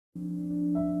Well,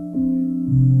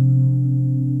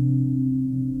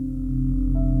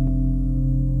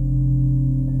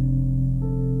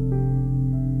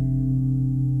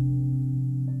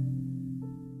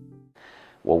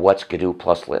 what's GNU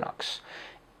plus Linux?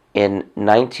 In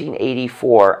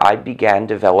 1984, I began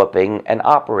developing an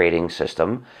operating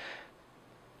system,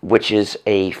 which is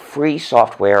a free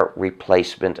software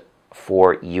replacement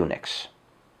for Unix.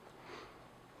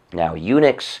 Now,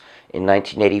 Unix in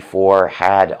 1984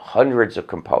 had hundreds of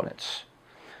components.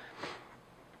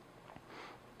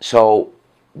 So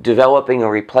developing a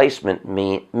replacement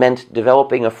meant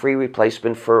developing a free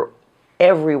replacement for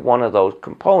every one of those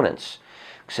components,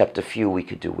 except a few we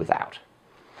could do without.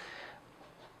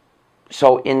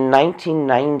 So in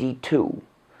 1992,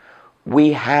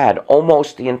 we had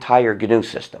almost the entire GNU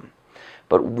system,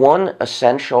 but one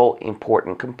essential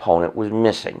important component was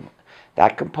missing.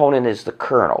 That component is the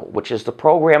kernel, which is the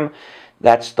program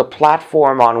that's the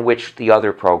platform on which the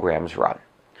other programs run.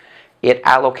 It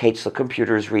allocates the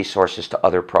computer's resources to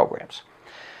other programs.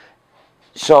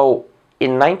 So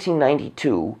in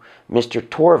 1992, Mr.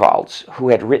 Torvalds, who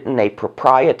had written a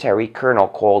proprietary kernel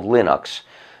called Linux,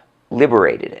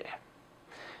 liberated it.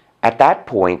 At that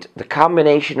point, the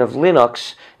combination of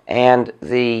Linux and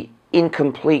the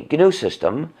incomplete GNU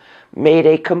system made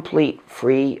a complete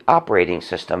free operating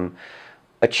system,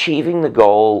 achieving the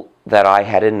goal that I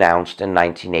had announced in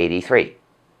 1983.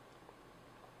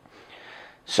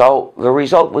 So the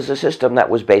result was a system that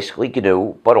was basically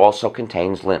GNU, but also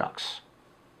contains Linux.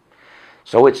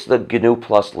 So it's the GNU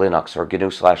plus Linux, or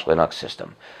GNU/Linux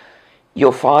system.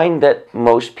 You'll find that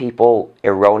most people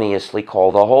erroneously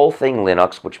call the whole thing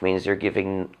Linux, which means they're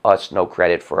giving us no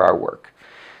credit for our work.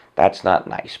 That's not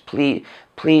nice.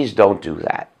 Please don't do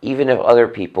that. Even if other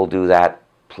people do that,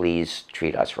 please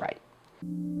treat us right.